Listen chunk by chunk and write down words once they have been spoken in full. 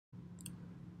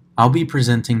I'll be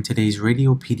presenting today's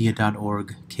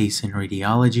Radiopedia.org case in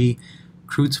radiology,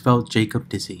 Creutzfeldt-Jakob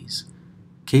disease.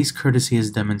 Case courtesy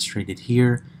is demonstrated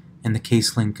here, and the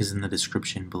case link is in the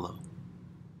description below.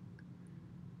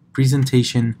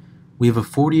 Presentation: we have a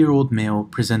 40-year-old male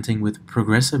presenting with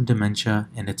progressive dementia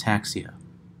and ataxia.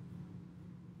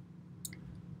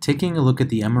 Taking a look at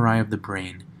the MRI of the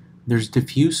brain, there's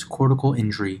diffuse cortical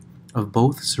injury of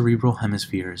both cerebral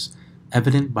hemispheres,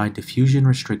 evident by diffusion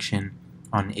restriction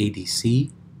on ADC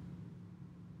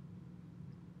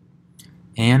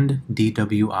and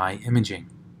DWI imaging.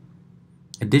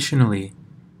 Additionally,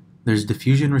 there's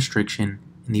diffusion restriction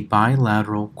in the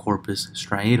bilateral corpus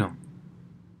striatum.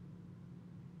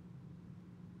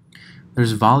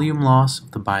 There's volume loss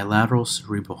of the bilateral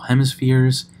cerebral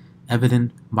hemispheres,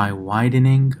 evident by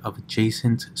widening of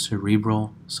adjacent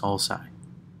cerebral sulci.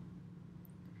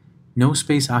 No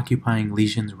space-occupying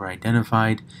lesions were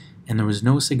identified, and there was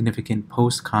no significant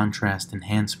post-contrast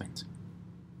enhancement.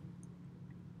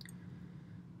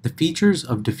 The features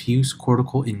of diffuse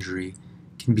cortical injury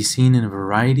can be seen in a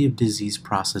variety of disease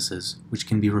processes, which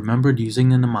can be remembered using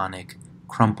the mnemonic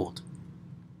CRUMPLED,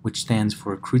 which stands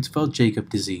for Creutzfeldt-Jakob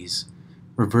disease,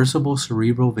 reversible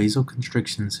cerebral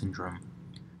vasoconstriction syndrome,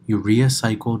 urea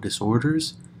cycle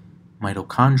disorders,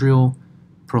 mitochondrial,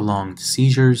 prolonged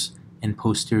seizures, and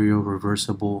posterior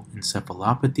reversible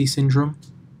encephalopathy syndrome,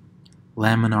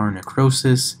 laminar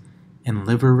necrosis, and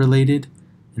liver-related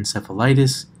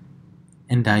encephalitis,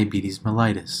 and diabetes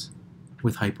mellitus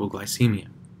with hypoglycemia.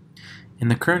 In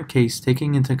the current case,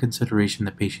 taking into consideration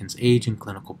the patient's age and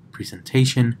clinical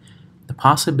presentation, the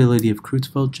possibility of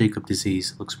Creutzfeldt-Jakob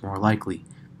disease looks more likely,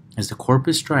 as the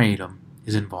corpus striatum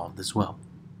is involved as well.